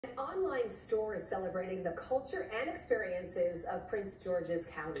An online store is celebrating the culture and experiences of Prince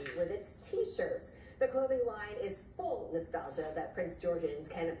George's County with its t-shirts. The clothing line is full of nostalgia that Prince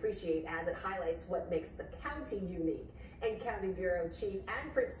Georgians can appreciate as it highlights what makes the county unique. And County Bureau Chief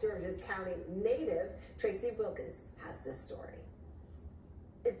and Prince George's County native Tracy Wilkins has this story.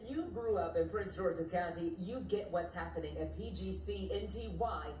 If you grew up in Prince George's County, you get what's happening at PGCNTY.com.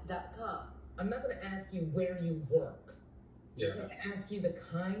 I'm not going to ask you where you work. Yeah. I'm going to ask you the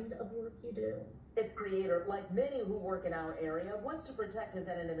kind of work you do. Its creator, like many who work in our area, wants to protect his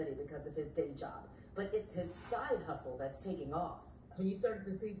anonymity because of his day job. But it's his side hustle that's taking off. When you started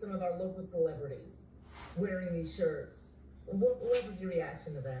to see some of our local celebrities wearing these shirts, what was your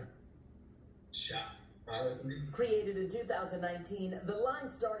reaction to that? Shock, honestly. Created in 2019, the line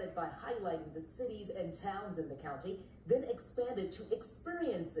started by highlighting the cities and towns in the county, then expanded to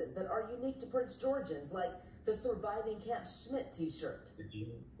experiences that are unique to Prince Georgians, like the Surviving Camp Schmidt t-shirt. If you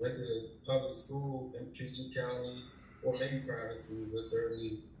went to public school in PG County, or maybe private school, but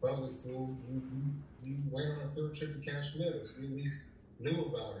certainly public school, you went on a field trip to Camp Schmidt, or you at least knew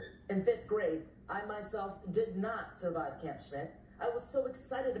about it. In 5th grade, I myself did not survive Camp Schmidt. I was so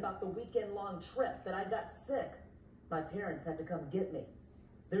excited about the weekend-long trip that I got sick. My parents had to come get me.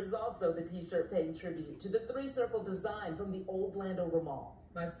 There's also the t-shirt paying tribute to the 3-circle design from the old Landover Mall.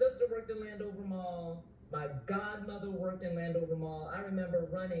 My sister worked in Landover Mall. My godmother worked in Landover Mall. I remember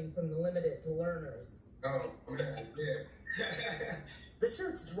running from the limited to learners. Oh, man, yeah. The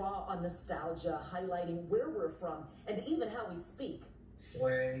shirts draw on nostalgia, highlighting where we're from and even how we speak.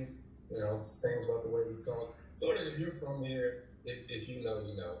 Slang, things about the way we talk. So that if you're from here, if you know,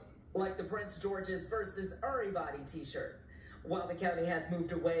 you know. Like the Prince George's versus Everybody t-shirt. While the county has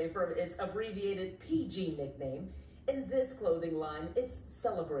moved away from its abbreviated PG nickname, in this clothing line, it's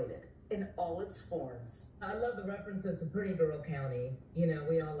celebrated in all its forms. I love the references to Pretty Girl County. You know,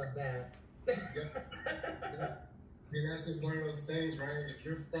 we all love that. Yeah. I mean, that's just one of those things, right? If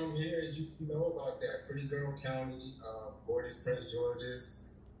you're from here, you know about that. Pretty Girl County, gorgeous Prince George's.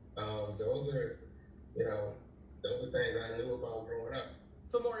 Those are things I knew about growing up.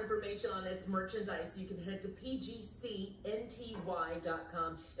 For more information on its merchandise, you can head to PGCNTY.com.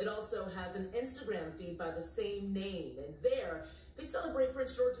 It also has an Instagram feed by the same name, and there they celebrate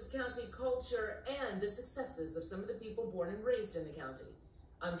Prince George's County culture and the successes of some of the people born and raised in the county.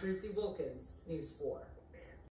 I'm Tracy Wilkins, News 4.